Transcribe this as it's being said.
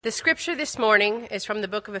The scripture this morning is from the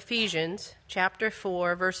book of Ephesians, chapter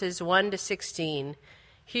 4, verses 1 to 16.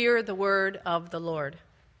 Hear the word of the Lord.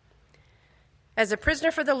 As a prisoner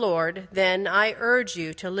for the Lord, then, I urge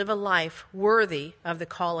you to live a life worthy of the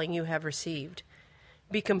calling you have received.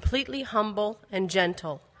 Be completely humble and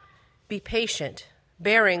gentle. Be patient,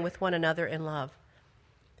 bearing with one another in love.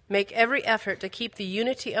 Make every effort to keep the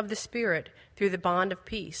unity of the Spirit through the bond of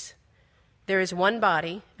peace. There is one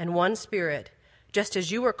body and one Spirit, just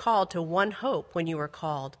as you were called to one hope when you were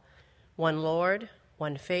called, one Lord,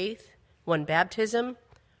 one faith, one baptism,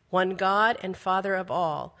 one God and Father of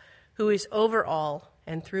all, who is over all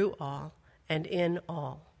and through all and in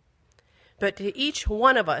all. But to each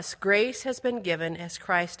one of us grace has been given as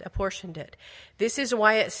Christ apportioned it. This is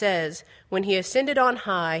why it says, when he ascended on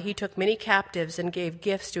high, he took many captives and gave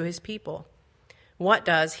gifts to his people. What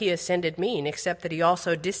does he ascended mean, except that he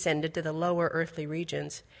also descended to the lower earthly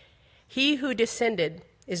regions? He who descended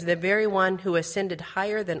is the very one who ascended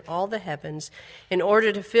higher than all the heavens in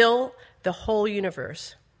order to fill the whole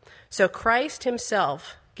universe. So Christ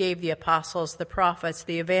himself gave the apostles, the prophets,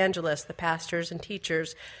 the evangelists, the pastors, and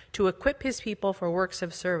teachers to equip his people for works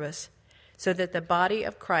of service, so that the body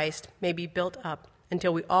of Christ may be built up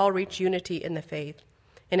until we all reach unity in the faith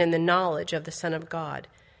and in the knowledge of the Son of God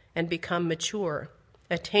and become mature,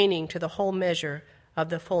 attaining to the whole measure of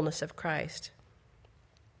the fullness of Christ.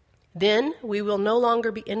 Then we will no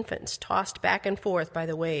longer be infants, tossed back and forth by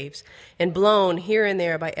the waves, and blown here and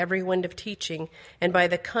there by every wind of teaching, and by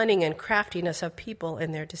the cunning and craftiness of people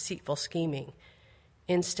in their deceitful scheming.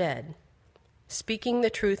 Instead, speaking the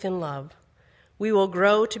truth in love, we will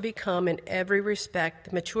grow to become in every respect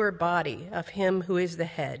the mature body of him who is the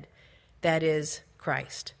head, that is,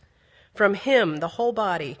 Christ. From him, the whole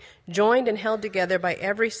body, joined and held together by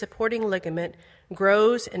every supporting ligament,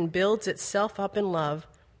 grows and builds itself up in love,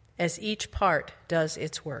 as each part does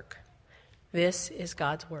its work. This is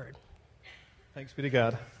God's word. Thanks be to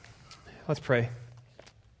God. Let's pray.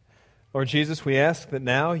 Lord Jesus, we ask that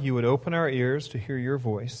now you would open our ears to hear your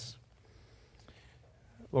voice.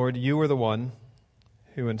 Lord, you are the one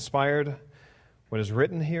who inspired what is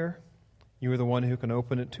written here. You are the one who can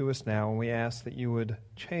open it to us now, and we ask that you would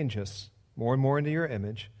change us more and more into your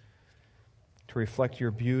image to reflect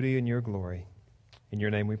your beauty and your glory. In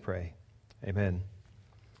your name we pray. Amen.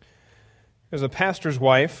 There's a pastor's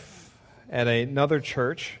wife at another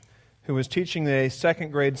church who was teaching a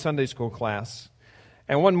second grade Sunday school class.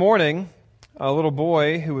 And one morning, a little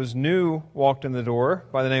boy who was new walked in the door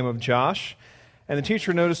by the name of Josh. And the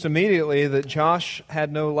teacher noticed immediately that Josh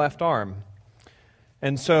had no left arm.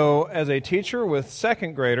 And so, as a teacher with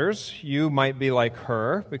second graders, you might be like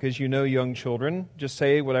her, because you know young children just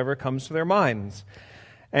say whatever comes to their minds.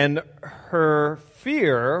 And her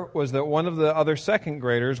fear was that one of the other second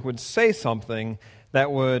graders would say something that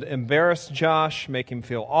would embarrass Josh, make him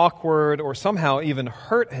feel awkward, or somehow even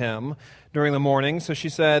hurt him during the morning. So she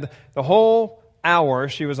said the whole hour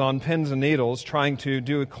she was on pins and needles trying to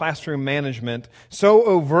do classroom management so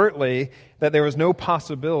overtly that there was no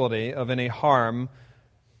possibility of any harm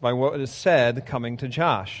by what is said coming to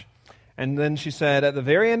Josh. And then she said at the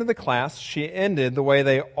very end of the class, she ended the way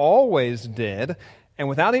they always did. And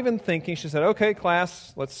without even thinking, she said, okay,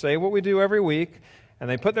 class, let's say what we do every week. And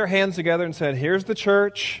they put their hands together and said, here's the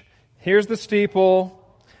church, here's the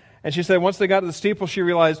steeple. And she said once they got to the steeple, she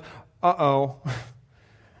realized, uh-oh.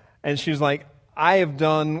 And she was like, I have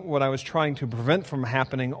done what I was trying to prevent from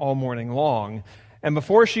happening all morning long. And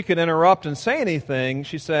before she could interrupt and say anything,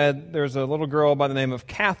 she said there's a little girl by the name of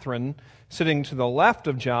Catherine sitting to the left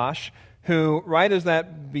of Josh, who, right as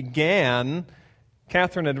that began,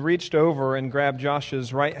 Catherine had reached over and grabbed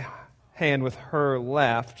Josh's right hand with her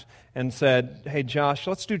left and said, hey, Josh,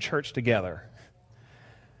 let's do church together.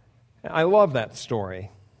 I love that story.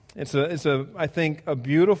 It's I think, a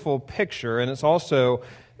beautiful picture, and it's also,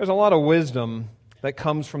 there's a lot of wisdom that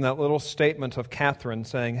comes from that little statement of Catherine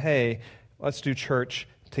saying, hey, let's do church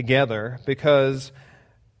together, because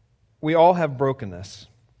we all have brokenness.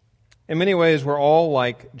 In many ways, we're all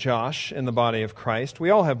like Josh in the body of Christ. We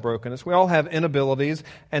all have brokenness. We all have inabilities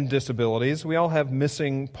and disabilities. We all have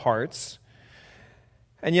missing parts.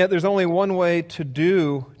 And yet there's only one way to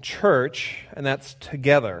do church, and that's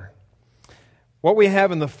together. What we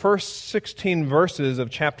have in the first 16 verses of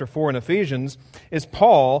chapter 4 in Ephesians is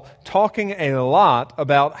Paul talking a lot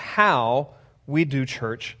about how we do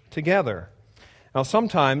church together. Now,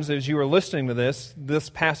 sometimes, as you are listening to this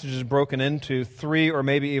passage is broken into 3 or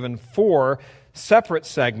maybe even 4 separate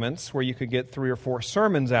segments where you could get 3 or 4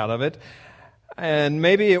 sermons out of it. And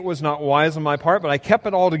maybe it was not wise on my part, but I kept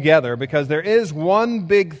it all together because there is one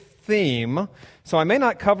big theme. So I may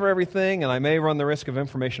not cover everything, and I may run the risk of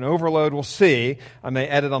information overload. We'll see. I may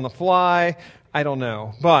edit on the fly. I don't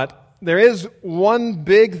know. But there is one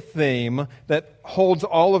big theme that holds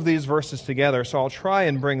all of these verses together, so I'll try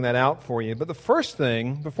and bring that out for you. But the first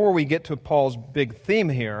thing, before we get to Paul's big theme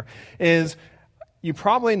here, is you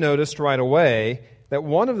probably noticed right away that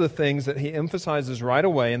one of the things that he emphasizes right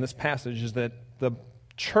away in this passage is that the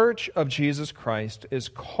church of Jesus Christ is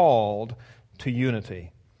called to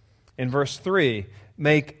unity. In verse 3,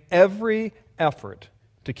 make every effort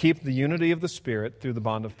to keep the unity of the Spirit through the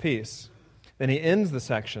bond of peace. Then he ends the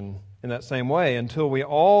section in that same way, until we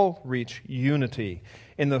all reach unity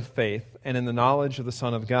in the faith and in the knowledge of the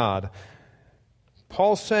Son of God.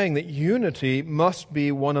 Paul's saying that unity must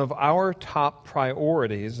be one of our top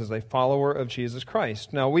priorities as a follower of Jesus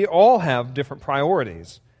Christ. Now, we all have different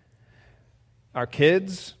priorities. Our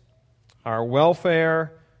kids, our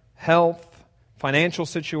welfare, health, financial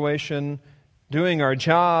situation, doing our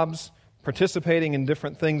jobs, participating in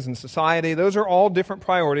different things in society. Those are all different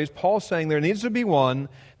priorities. Paul's saying there needs to be one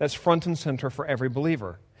that's front and center for every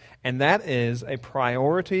believer. And that is a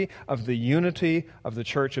priority of the unity of the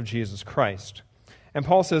church of Jesus Christ. And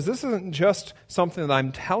Paul says this isn't just something that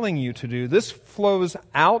I'm telling you to do. This flows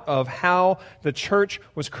out of how the church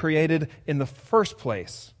was created in the first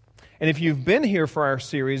place. And if you've been here for our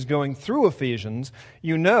series going through Ephesians,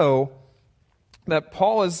 you know that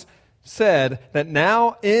Paul has said that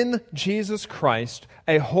now in Jesus Christ,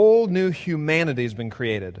 a whole new humanity has been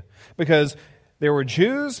created. Because there were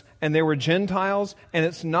Jews and there were Gentiles, and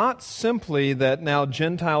it's not simply that now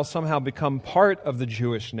Gentiles somehow become part of the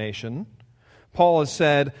Jewish nation. Paul has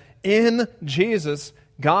said, in Jesus,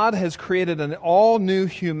 God has created an all-new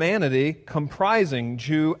humanity comprising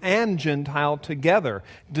Jew and Gentile together,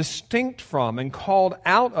 distinct from and called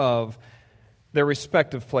out of their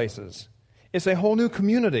respective places. It's a whole new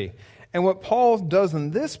community. And what Paul does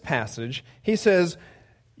in this passage, he says,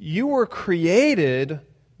 you were created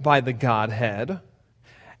by the Godhead,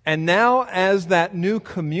 and now as that new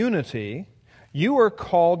community, you are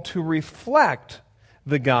called to reflect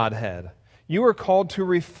the Godhead. You are called to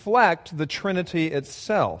reflect the Trinity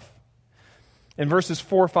itself. In verses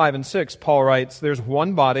 4, 5, and 6, Paul writes, there's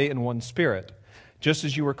one body and one Spirit. Just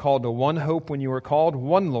as you were called to one hope when you were called,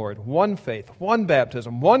 one Lord, one faith, one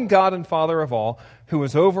baptism, one God and Father of all, who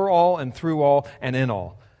is over all and through all and in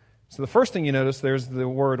all. So the first thing you notice, there's the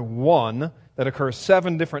word one that occurs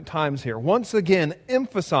 7 different times here. Once again,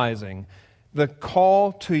 emphasizing the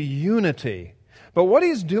call to unity. But what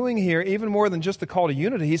he's doing here, even more than just the call to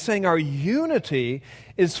unity, he's saying our unity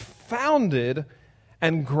is founded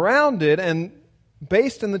and grounded and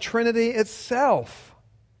based in the Trinity itself.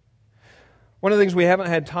 One of the things we haven't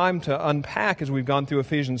had time to unpack as we've gone through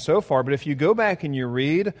Ephesians so far, but if you go back and you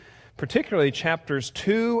read, particularly chapters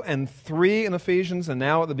 2 and 3 in Ephesians, and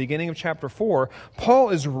now at the beginning of chapter 4, Paul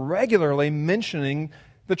is regularly mentioning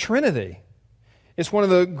the Trinity. It's one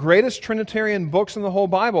of the greatest Trinitarian books in the whole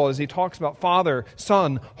Bible as he talks about Father,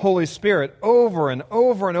 Son, Holy Spirit over and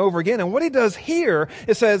over and over again. And what he does here,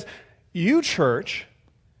 it says, you, church,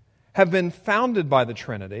 have been founded by the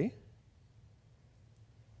Trinity.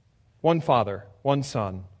 One Father, one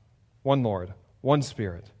Son, one Lord, one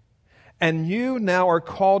Spirit. And you now are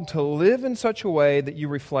called to live in such a way that you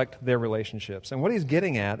reflect their relationships. And what he's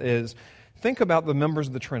getting at is, think about the members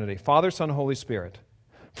of the Trinity, Father, Son, Holy Spirit.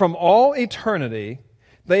 From all eternity,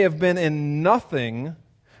 they have been in nothing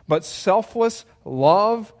but selfless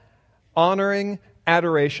love, honoring,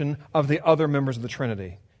 adoration of the other members of the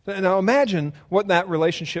Trinity. Now imagine what that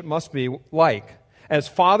relationship must be like. As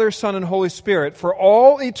Father, Son, and Holy Spirit, for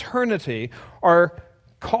all eternity, are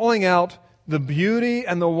calling out the beauty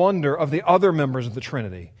and the wonder of the other members of the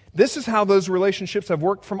Trinity. This is how those relationships have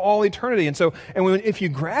worked from all eternity. If you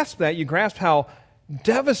grasp that, you grasp how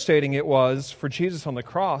devastating it was for Jesus on the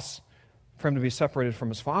cross for him to be separated from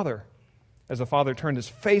his Father, as the Father turned his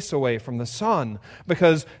face away from the Son,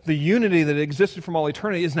 because the unity that existed from all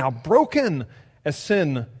eternity is now broken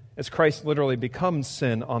as Christ literally becomes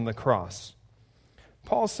sin on the cross.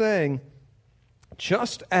 Paul's saying,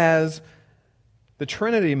 just as the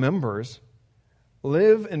Trinity members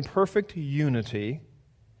live in perfect unity,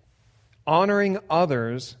 honoring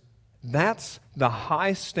others, that's the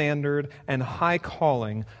high standard and high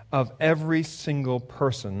calling of every single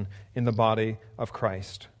person in the body of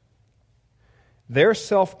Christ. Their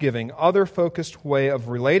self-giving, other-focused way of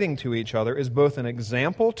relating to each other is both an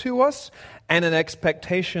example to us and an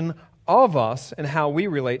expectation of us in how we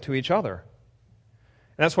relate to each other.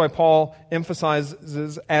 And that's why Paul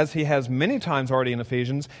emphasizes, as he has many times already in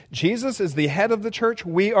Ephesians, Jesus is the head of the church.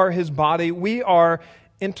 We are his body. We are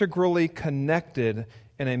integrally connected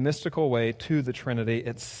in a mystical way to the Trinity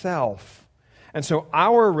itself. And so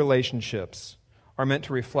our relationships are meant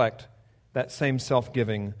to reflect that same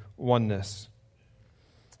self-giving oneness.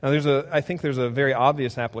 Now, I think there's a very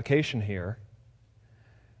obvious application here.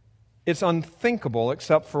 It's unthinkable,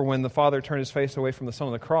 except for when the Father turned his face away from the Son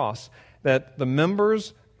on the cross, that the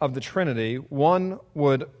members of the Trinity, one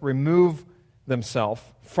would remove themselves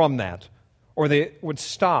from that, or they would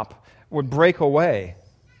stop, would break away.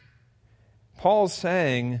 Paul's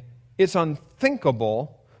saying it's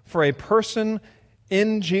unthinkable for a person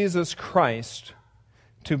in Jesus Christ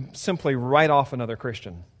to simply write off another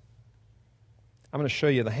Christian. I'm going to show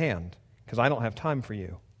you the hand, because I don't have time for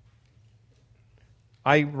you.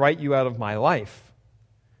 I write you out of my life.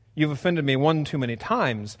 You've offended me one too many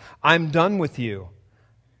times. I'm done with you.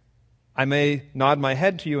 I may nod my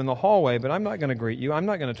head to you in the hallway, but I'm not going to greet you. I'm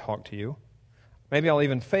not going to talk to you. Maybe I'll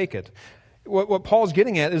even fake it. What Paul's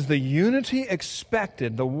getting at is the unity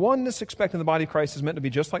expected, the oneness expected in the body of Christ is meant to be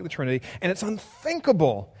just like the Trinity, and it's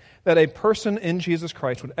unthinkable that a person in Jesus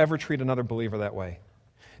Christ would ever treat another believer that way.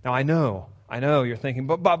 Now, I know, you're thinking,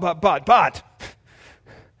 but.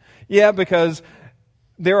 Yeah, because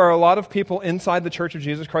there are a lot of people inside the Church of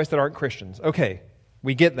Jesus Christ that aren't Christians. Okay,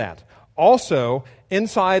 we get that. Also,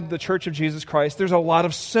 inside the Church of Jesus Christ, there's a lot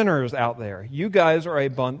of sinners out there. You guys are a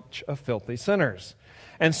bunch of filthy sinners.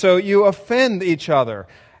 And so you offend each other.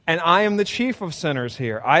 And I am the chief of sinners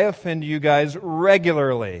here. I offend you guys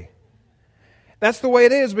regularly. That's the way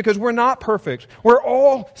it is because we're not perfect. We're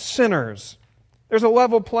all sinners. There's a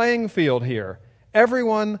level playing field here.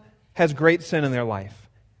 Everyone has great sin in their life.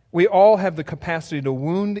 We all have the capacity to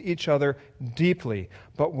wound each other deeply,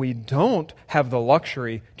 but we don't have the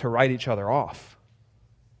luxury to write each other off.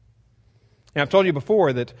 Now, I've told you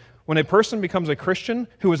before that when a person becomes a Christian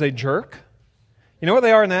who is a jerk, you know what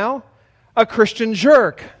they are now? A Christian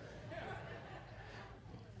jerk.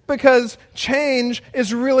 Because change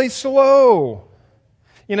is really slow.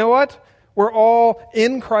 You know what? We're all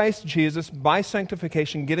in Christ Jesus by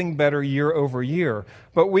sanctification getting better year over year.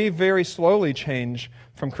 But we very slowly change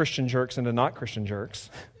from Christian jerks into not Christian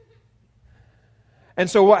jerks.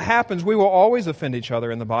 And so what happens, we will always offend each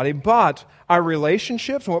other in the body, but our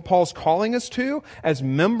relationships and what Paul's calling us to as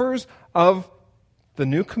members of the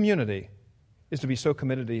new community is to be so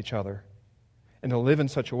committed to each other and to live in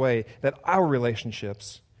such a way that our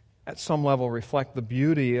relationships at some level reflect the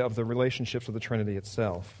beauty of the relationships of the Trinity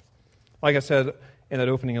itself. Like I said in that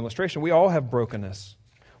opening illustration, we all have brokenness.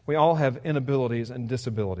 We all have inabilities and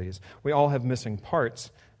disabilities. We all have missing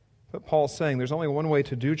parts. But Paul's saying there's only one way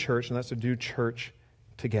to do church, and that's to do church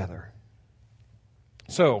together.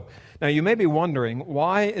 So, now you may be wondering,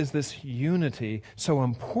 why is this unity so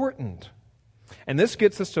important? And this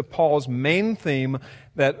gets us to Paul's main theme.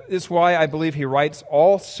 That is why I believe he writes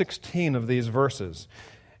all 16 of these verses.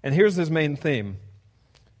 And here's his main theme.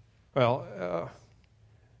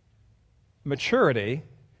 Maturity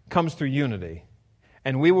comes through unity,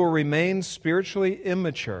 and we will remain spiritually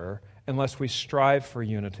immature unless we strive for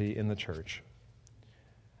unity in the church.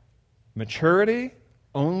 Maturity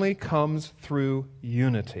only comes through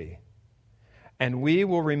unity, and we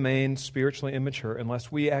will remain spiritually immature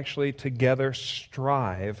unless we actually together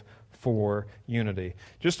strive for unity.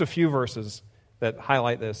 Just a few verses that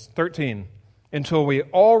highlight this. 13, until we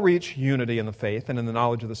all reach unity in the faith and in the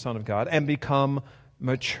knowledge of the Son of God and become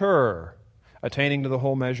mature, attaining to the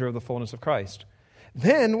whole measure of the fullness of Christ.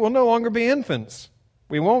 Then we'll no longer be infants.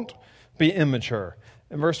 We won't be immature.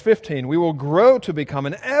 In verse 15, we will grow to become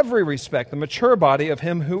in every respect the mature body of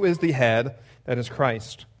Him who is the head, that is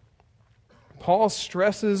Christ. Paul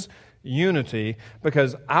stresses unity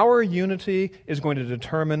because our unity is going to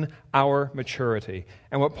determine our maturity.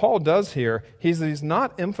 And what Paul does here, he's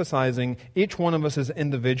not emphasizing each one of us as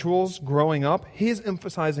individuals growing up. He's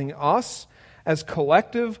emphasizing us as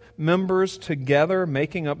collective members together,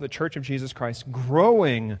 making up the Church of Jesus Christ,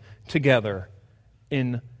 growing together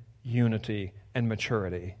in unity and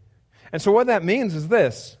maturity. And so what that means is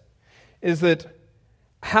this, is that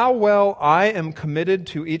how well I am committed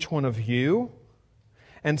to each one of you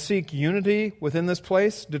and seek unity within this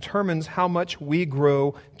place determines how much we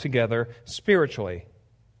grow together spiritually.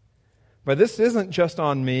 But this isn't just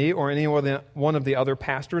on me or any one of the other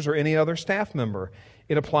pastors or any other staff member.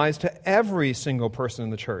 It applies to every single person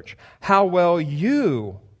in the church. How well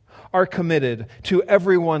you are committed to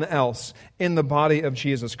everyone else in the body of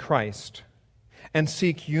Jesus Christ and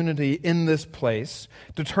seek unity in this place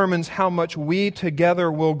determines how much we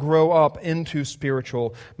together will grow up into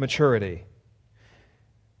spiritual maturity.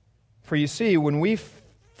 For you see, when we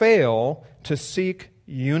fail to seek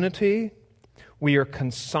unity, we are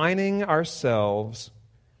consigning ourselves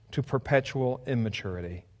to perpetual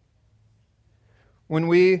immaturity. When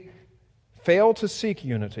we fail to seek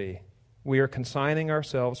unity, we are consigning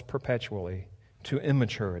ourselves perpetually to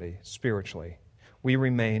immaturity spiritually. We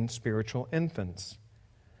remain spiritual infants.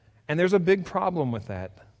 And there's a big problem with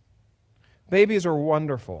that. Babies are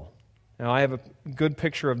wonderful. Now, I have a good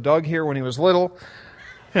picture of Doug here when he was little.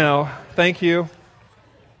 Thank you.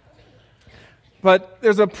 But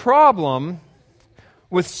there's a problem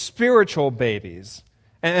with spiritual babies.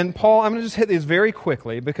 And Paul, I'm going to just hit these very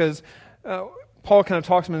quickly because Paul kind of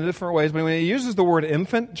talks them in different ways. But when he uses the word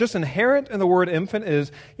infant, just inherent in the word infant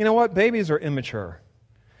is, babies are immature.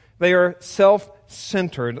 They are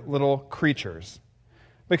self-centered little creatures.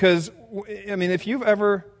 Because, if you've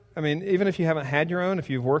ever, even if you haven't had your own, if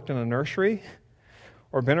you've worked in a nursery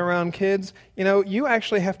or been around kids, you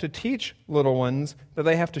actually have to teach little ones that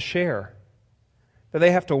they have to share, that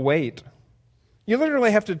they have to wait. You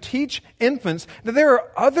literally have to teach infants that there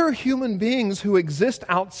are other human beings who exist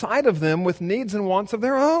outside of them with needs and wants of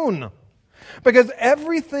their own. Because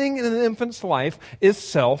everything in an infant's life is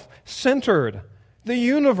self-centered. The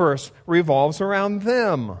universe revolves around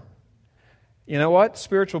them. You know what?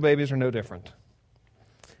 Spiritual babies are no different.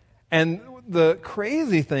 And the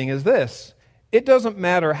crazy thing is this. It doesn't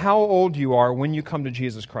matter how old you are when you come to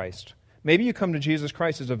Jesus Christ. Maybe you come to Jesus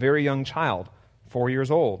Christ as a very young child, 4 years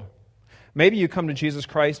old. Maybe you come to Jesus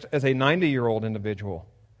Christ as a 90-year-old individual.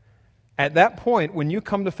 At that point, when you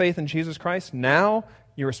come to faith in Jesus Christ, now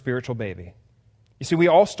you're a spiritual baby. You see, we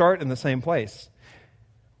all start in the same place.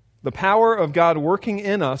 The power of God working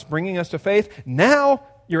in us, bringing us to faith, now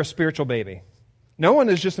you're a spiritual baby. No one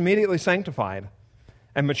is just immediately sanctified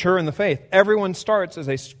and mature in the faith. Everyone starts as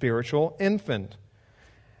a spiritual infant.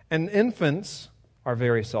 And infants are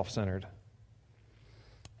very self-centered.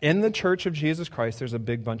 In the church of Jesus Christ, there's a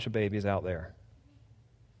big bunch of babies out there.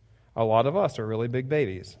 A lot of us are really big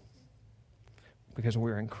babies because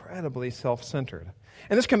we're incredibly self-centered.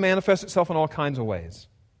 And this can manifest itself in all kinds of ways.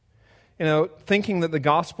 Thinking that the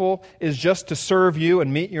gospel is just to serve you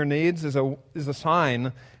and meet your needs is a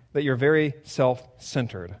sign that you're very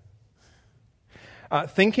self-centered.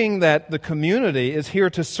 Thinking that the community is here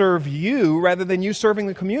to serve you rather than you serving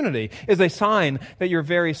the community is a sign that you're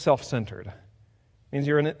very self-centered. Means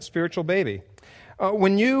you're a spiritual baby.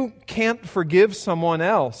 When you can't forgive someone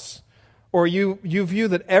else, or you view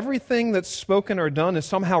that everything that's spoken or done is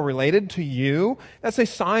somehow related to you, that's a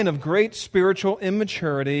sign of great spiritual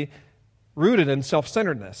immaturity rooted in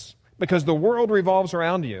self-centeredness, because the world revolves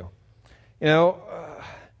around you.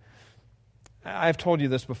 I've told you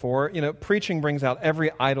this before. Preaching brings out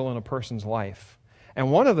every idol in a person's life. And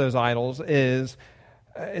one of those idols is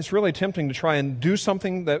it's really tempting to try and do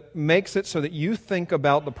something that makes it so that you think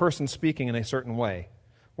about the person speaking in a certain way.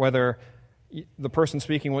 Whether the person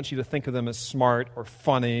speaking wants you to think of them as smart or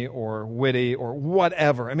funny or witty or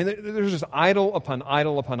whatever. There's just idol upon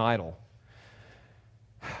idol upon idol.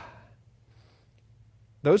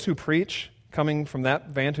 Those who preach coming from that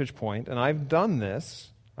vantage point, and I've done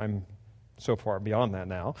this, I'm so far beyond that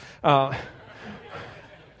now.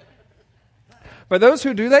 But those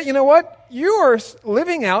who do that, you know what? You are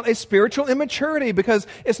living out a spiritual immaturity because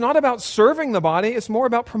it's not about serving the body, it's more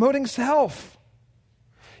about promoting self.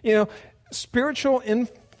 Spiritual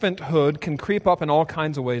infanthood can creep up in all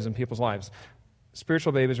kinds of ways in people's lives.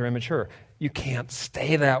 Spiritual babies are immature. You can't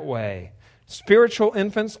stay that way. Spiritual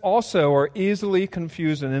infants also are easily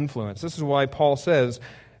confused and influenced. This is why Paul says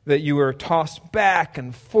that you are tossed back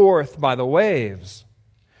and forth by the waves.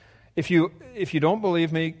 If you don't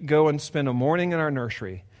believe me, go and spend a morning in our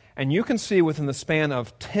nursery, and you can see within the span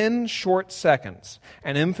of 10 short seconds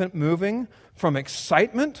an infant moving from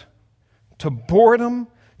excitement to boredom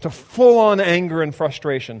to full-on anger and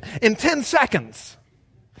frustration in 10 seconds.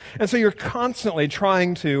 And so you're constantly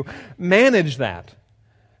trying to manage that.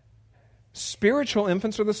 Spiritual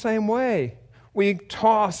infants are the same way. We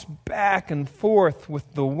toss back and forth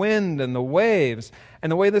with the wind and the waves.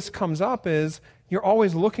 And the way this comes up is you're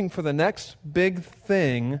always looking for the next big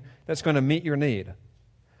thing that's going to meet your need.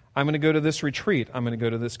 I'm going to go to this retreat. I'm going to go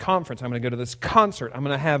to this conference. I'm going to go to this concert. I'm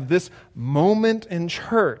going to have this moment in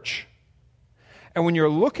church. And when you're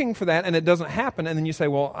looking for that and it doesn't happen, and then you say,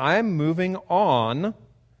 well, I'm moving on,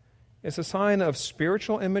 it's a sign of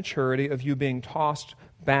spiritual immaturity, of you being tossed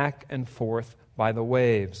back and forth by the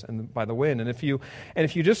waves and by the wind. And if you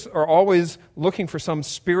just are always looking for some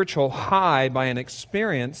spiritual high by an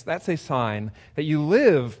experience, that's a sign that you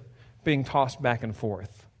live being tossed back and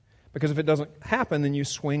forth. Because if it doesn't happen, then you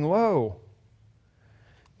swing low.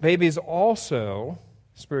 Babies also,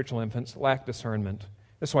 spiritual infants, lack discernment.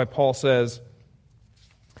 That's why Paul says,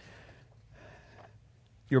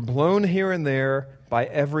 You're blown here and there by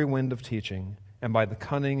every wind of teaching and by the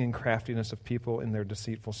cunning and craftiness of people in their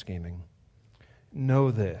deceitful scheming.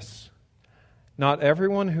 Know this. Not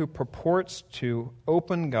everyone who purports to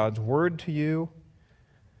open God's word to you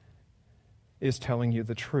is telling you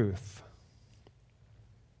the truth.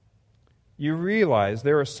 You realize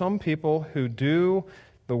there are some people who do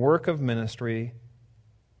the work of ministry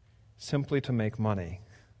simply to make money.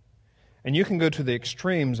 And you can go to the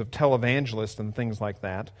extremes of televangelists and things like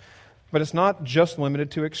that, but it's not just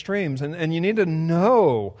limited to extremes. And you need to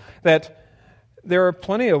know that there are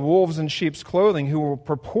plenty of wolves in sheep's clothing who will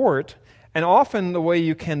purport, and often the way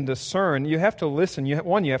you can discern, you have to listen. You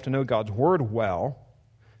have to know God's word well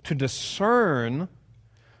to discern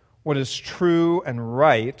what is true and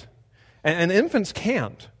right. And infants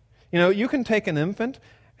can't. You can take an infant,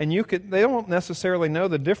 and they don't necessarily know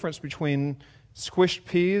the difference between squished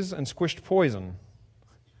peas and squished poison.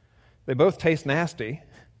 They both taste nasty.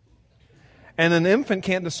 And an infant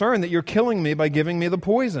can't discern that you're killing me by giving me the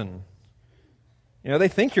poison. They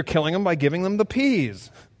think you're killing them by giving them the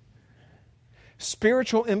peas.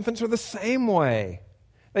 Spiritual infants are the same way.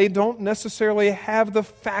 They don't necessarily have the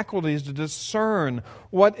faculties to discern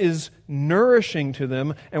what is nourishing to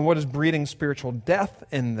them and what is breeding spiritual death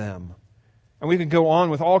in them. And we could go on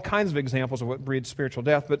with all kinds of examples of what breeds spiritual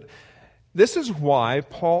death, but this is why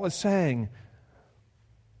Paul is saying,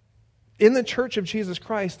 in the church of Jesus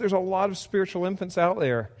Christ, there's a lot of spiritual infants out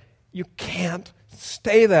there. You can't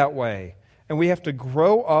stay that way. And we have to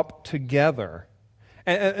grow up together.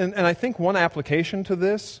 And I think one application to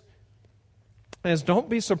this is don't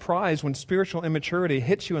be surprised when spiritual immaturity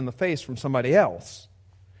hits you in the face from somebody else.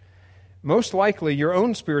 Most likely, your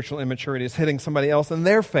own spiritual immaturity is hitting somebody else in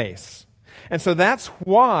their face. And so that's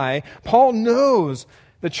why Paul knows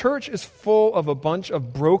the church is full of a bunch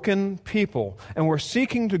of broken people, and we're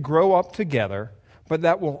seeking to grow up together, but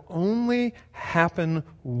that will only happen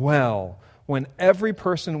well when every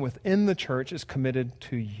person within the church is committed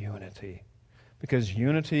to unity. Because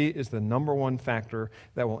unity is the number one factor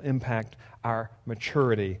that will impact our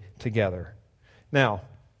maturity together. Now,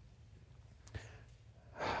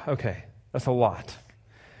 okay, that's a lot.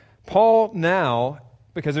 Paul now,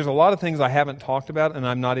 because there's a lot of things I haven't talked about and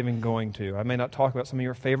I'm not even going to. I may not talk about some of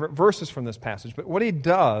your favorite verses from this passage, but what he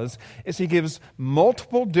does is he gives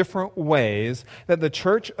multiple different ways that the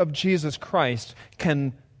church of Jesus Christ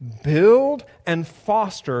can build and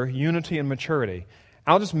foster unity and maturity.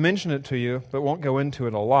 I'll just mention it to you, but won't go into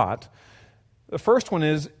it a lot. The first one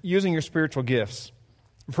is using your spiritual gifts.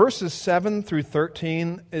 Verses 7 through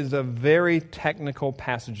 13 is a very technical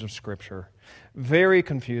passage of Scripture. Very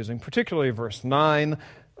confusing, particularly verse 9.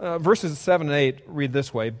 Verses 7 and 8 read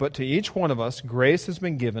this way, "But to each one of us grace has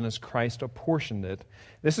been given as Christ apportioned it.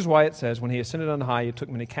 This is why it says, when he ascended on high, he took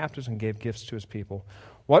many captives and gave gifts to his people."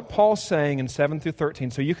 What Paul's saying in 7 through 13,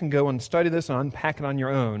 so you can go and study this and unpack it on your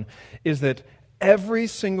own, is that every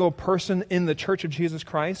single person in the church of Jesus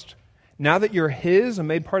Christ, now that you're his and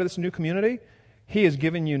made part of this new community, he has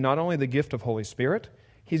given you not only the gift of Holy Spirit,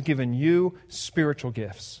 he's given you spiritual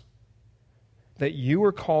gifts that you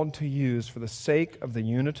are called to use for the sake of the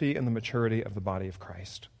unity and the maturity of the body of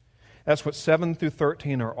Christ. That's what 7 through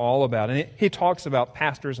 13 are all about. And he talks about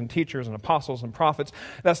pastors and teachers and apostles and prophets.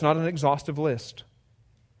 That's not an exhaustive list.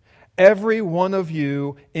 Every one of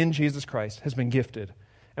you in Jesus Christ has been gifted.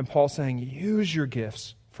 And Paul's saying, use your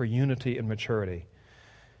gifts for unity and maturity.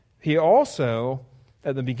 He also,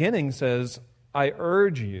 at the beginning, says, I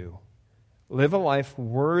urge you, live a life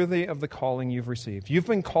worthy of the calling you've received. You've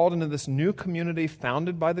been called into this new community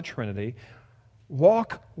founded by the Trinity.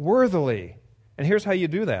 Walk worthily. And here's how you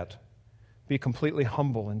do that. Be completely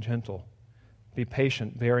humble and gentle. Be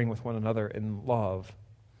patient, bearing with one another in love.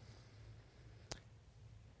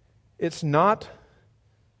 It's not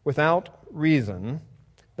without reason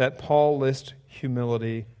that Paul lists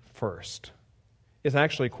humility first. It's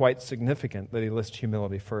actually quite significant that he lists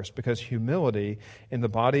humility first, because humility in the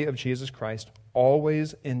body of Jesus Christ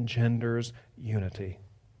always engenders unity.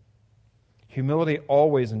 Humility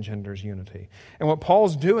always engenders unity. And what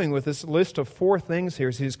Paul's doing with this list of 4 things here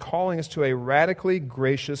is he's calling us to a radically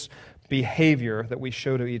gracious behavior that we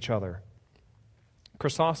show to each other.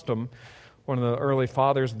 Chrysostom, one of the early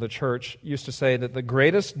fathers of the church, used to say that the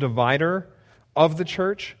greatest divider of the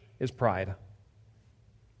church is pride.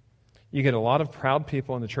 You get a lot of proud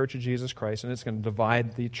people in the church of Jesus Christ, and it's going to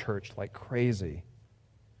divide the church like crazy.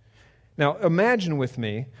 Now, imagine with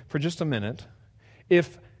me for just a minute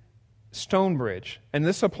if Stonebridge, and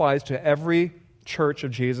this applies to every church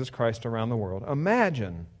of Jesus Christ around the world,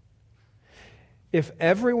 imagine if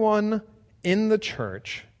everyone in the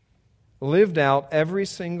church lived out every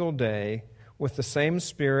single day with the same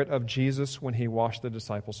spirit of Jesus when he washed the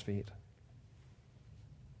disciples' feet.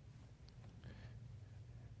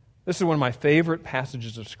 This is one of my favorite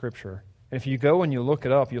passages of Scripture. And if you go and you look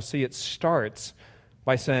it up, you'll see it starts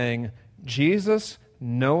by saying, Jesus,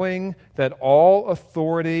 knowing that all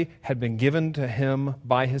authority had been given to him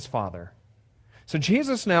by his Father. So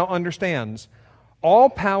Jesus now understands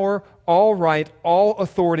all power, all right, all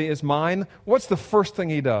authority is mine. What's the first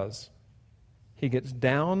thing he does? He gets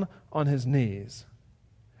down on his knees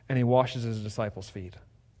and he washes his disciples' feet.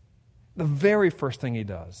 The very first thing he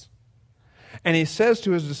does. And he says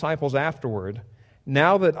to his disciples afterward,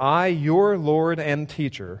 now that I, your Lord and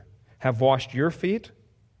teacher, have washed your feet,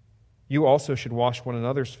 you also should wash one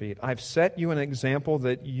another's feet. I've set you an example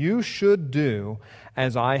that you should do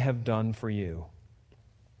as I have done for you.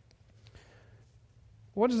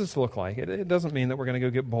 What does this look like? It doesn't mean that we're going to go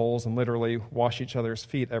get bowls and literally wash each other's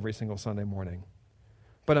feet every single Sunday morning.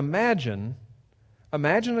 But imagine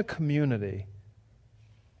a community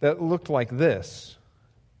that looked like this,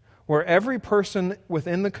 where every person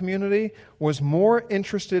within the community was more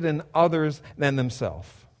interested in others than themselves.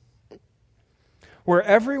 Where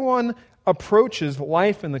everyone approaches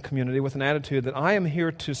life in the community with an attitude that I am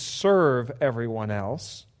here to serve everyone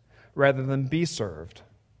else rather than be served.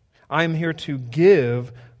 I am here to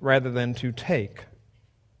give rather than to take.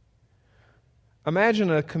 Imagine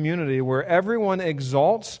a community where everyone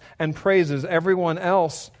exalts and praises everyone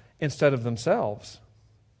else instead of themselves.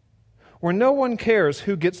 Where no one cares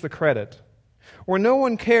who gets the credit. Where no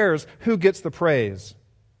one cares who gets the praise.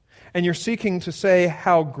 And you're seeking to say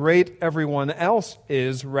how great everyone else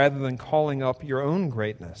is rather than calling up your own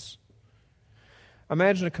greatness.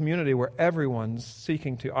 Imagine a community where everyone's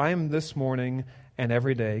seeking to, I am this morning and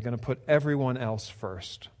every day going to put everyone else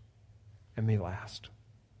first and me last.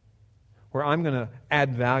 Where I'm going to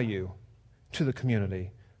add value to the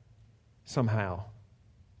community somehow.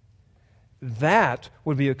 That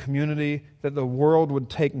would be a community that the world would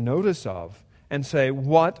take notice of and say,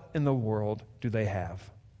 what in the world do they have?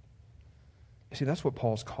 You see, that's what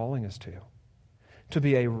Paul's calling us to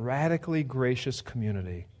be a radically gracious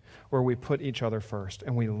community where we put each other first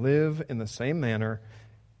and we live in the same manner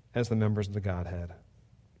as the members of the Godhead.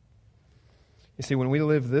 You see, when we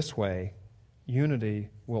live this way, unity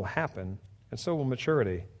will happen, and so will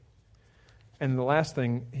maturity. And the last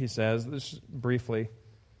thing he says, this briefly,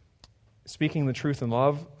 speaking the truth in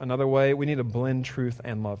love, another way, we need to blend truth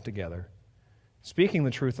and love together. Speaking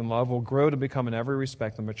the truth in love will grow to become in every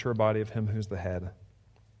respect the mature body of him who's the head.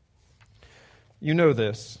 You know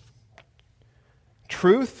this.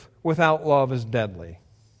 Truth without love is deadly.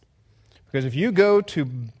 Because if you go to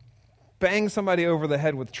bang somebody over the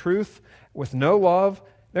head with truth, with no love,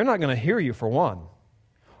 they're not going to hear you for one.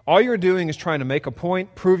 All you're doing is trying to make a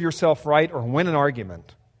point, prove yourself right, or win an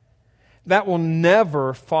argument. That will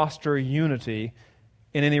never foster unity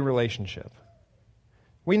in any relationship.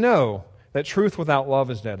 We know that truth without love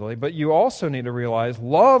is deadly, but you also need to realize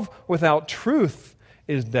love without truth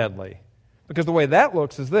is deadly. Because the way that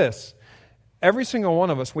looks is this. Every single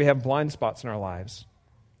one of us, we have blind spots in our lives.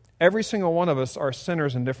 Every single one of us are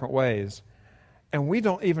sinners in different ways, and we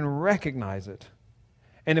don't even recognize it.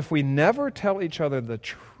 And if we never tell each other the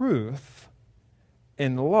truth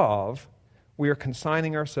in love, we are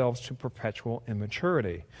consigning ourselves to perpetual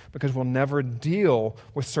immaturity because we'll never deal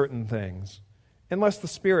with certain things unless the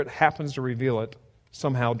Spirit happens to reveal it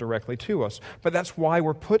somehow directly to us. But that's why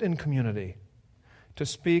we're put in community, to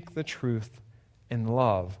speak the truth in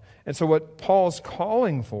love. And so what Paul's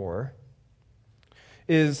calling for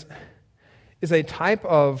is a type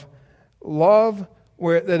of love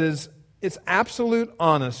it's absolute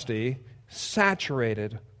honesty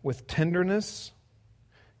saturated with tenderness,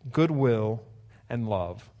 goodwill, and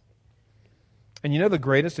love. And you know the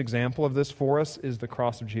greatest example of this for us is the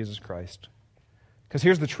cross of Jesus Christ. Because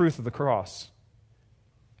here's the truth of the cross.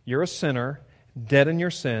 You're a sinner, dead in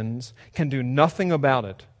your sins, can do nothing about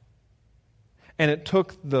it. And it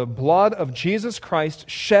took the blood of Jesus Christ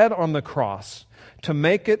shed on the cross to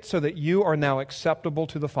make it so that you are now acceptable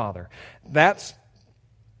to the Father. That's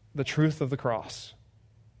the truth of the cross.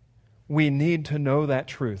 We need to know that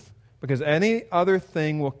truth because any other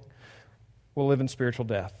thing will live in spiritual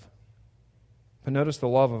death. But notice the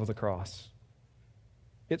love of the cross.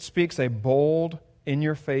 It speaks a bold,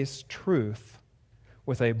 in-your-face truth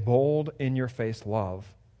with a bold, in-your-face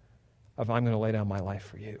love of I'm going to lay down my life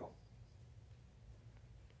for you.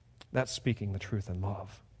 That's speaking the truth in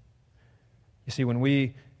love. You see, when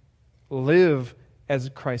we live as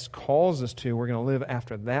Christ calls us to, we're going to live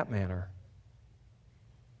after that manner.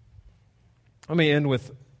 Let me end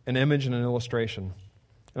with an image and an illustration.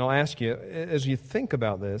 And I'll ask you, as you think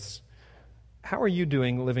about this, how are you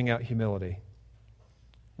doing living out humility?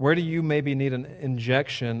 Where do you maybe need an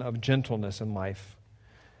injection of gentleness in life?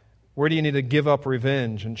 Where do you need to give up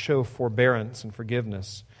revenge and show forbearance and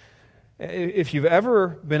forgiveness? If you've ever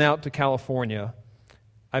been out to California,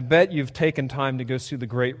 I bet you've taken time to go see the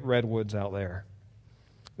great redwoods out there.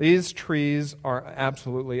 These trees are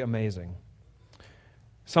absolutely amazing.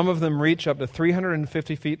 Some of them reach up to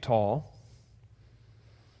 350 feet tall,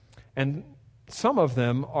 and some of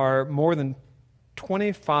them are more than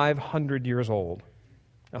 2,500 years old.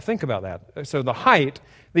 Now think about that. So the height,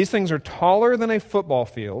 these things are taller than a football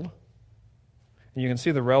field, and you can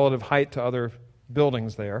see the relative height to other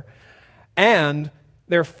buildings there, and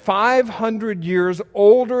they're 500 years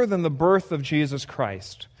older than the birth of Jesus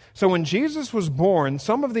Christ. So when Jesus was born,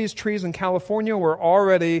 some of these trees in California were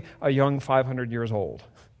already a young 500 years old.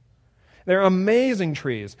 They're amazing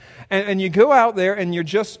trees. And you go out there and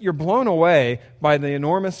you're blown away by the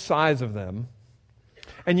enormous size of them.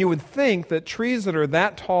 And you would think that trees that are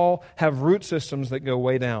that tall have root systems that go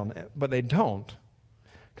way down, but they don't.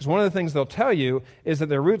 Because one of the things they'll tell you is that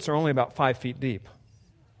their roots are only about 5 feet deep.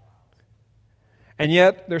 And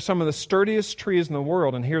yet, they're some of the sturdiest trees in the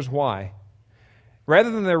world, and here's why.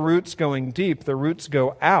 Rather than their roots going deep, their roots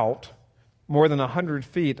go out more than 100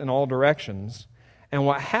 feet in all directions. And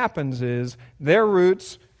what happens is their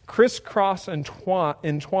roots crisscross and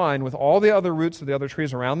entwine with all the other roots of the other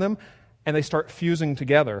trees around them, and they start fusing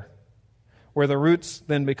together, where the roots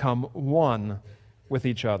then become one with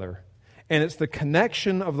each other. And it's the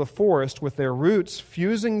connection of the forest with their roots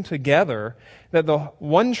fusing together that the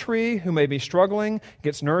one tree who may be struggling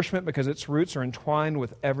gets nourishment because its roots are entwined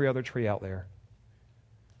with every other tree out there.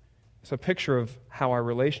 It's a picture of how our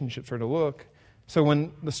relationships are to look. So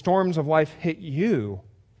when the storms of life hit you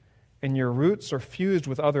and your roots are fused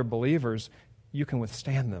with other believers, you can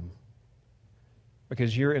withstand them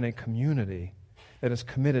because you're in a community that is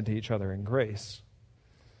committed to each other in grace.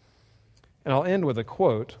 And I'll end with a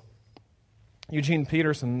quote. Eugene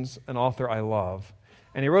Peterson's an author I love,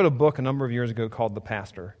 and he wrote a book a number of years ago called The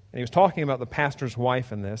Pastor. And he was talking about the pastor's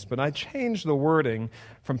wife in this, but I changed the wording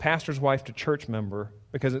from pastor's wife to church member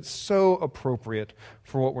because it's so appropriate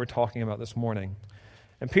for what we're talking about this morning.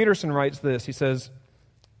 And Peterson writes this, he says,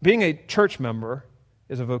 being a church member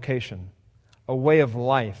is a vocation, a way of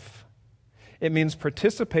life. It means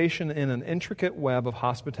participation in an intricate web of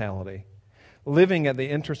hospitality, living at the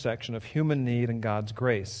intersection of human need and God's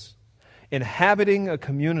grace, inhabiting a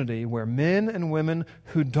community where men and women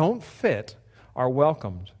who don't fit are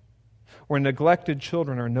welcomed, where neglected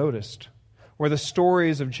children are noticed, where the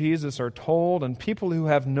stories of Jesus are told, and people who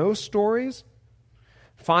have no stories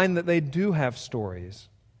find that they do have stories,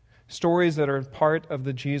 stories that are part of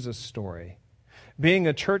the Jesus story. Being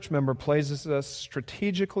a church member places us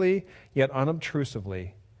strategically yet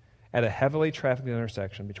unobtrusively at a heavily trafficked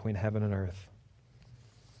intersection between heaven and earth.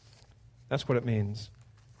 That's what it means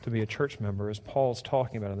to be a church member, as Paul's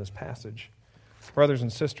talking about in this passage. Brothers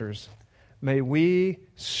and sisters, may we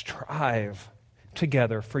strive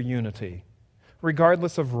together for unity,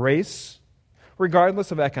 regardless of race,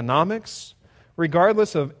 regardless of economics,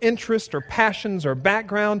 regardless of interest or passions or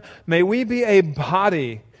background. May we be a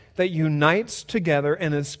body that unites together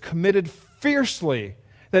and is committed fiercely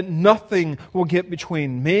that nothing will get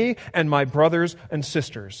between me and my brothers and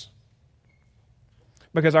sisters.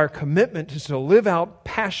 Because our commitment is to live out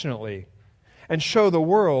passionately and show the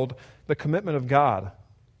world the commitment of God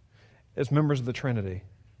as members of the Trinity.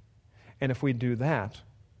 And if we do that,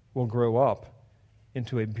 we'll grow up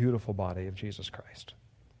into a beautiful body of Jesus Christ.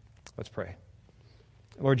 Let's pray.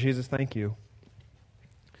 Lord Jesus, thank you.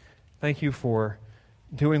 Thank you for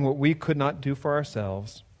doing what we could not do for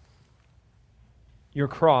ourselves. Your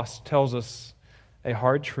cross tells us a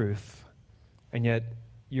hard truth, and yet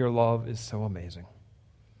your love is so amazing.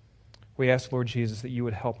 We ask, Lord Jesus, that you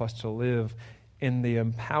would help us to live in the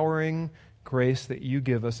empowering grace that you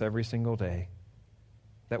give us every single day,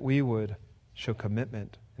 that we would show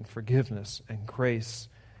commitment and forgiveness and grace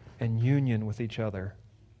and union with each other,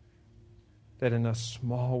 that in a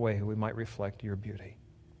small way we might reflect your beauty.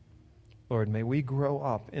 Lord, may we grow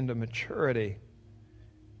up into maturity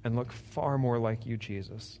and look far more like you,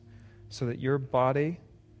 Jesus, so that your body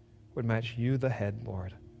would match you, the head,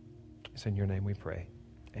 Lord. It's in your name we pray.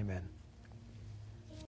 Amen.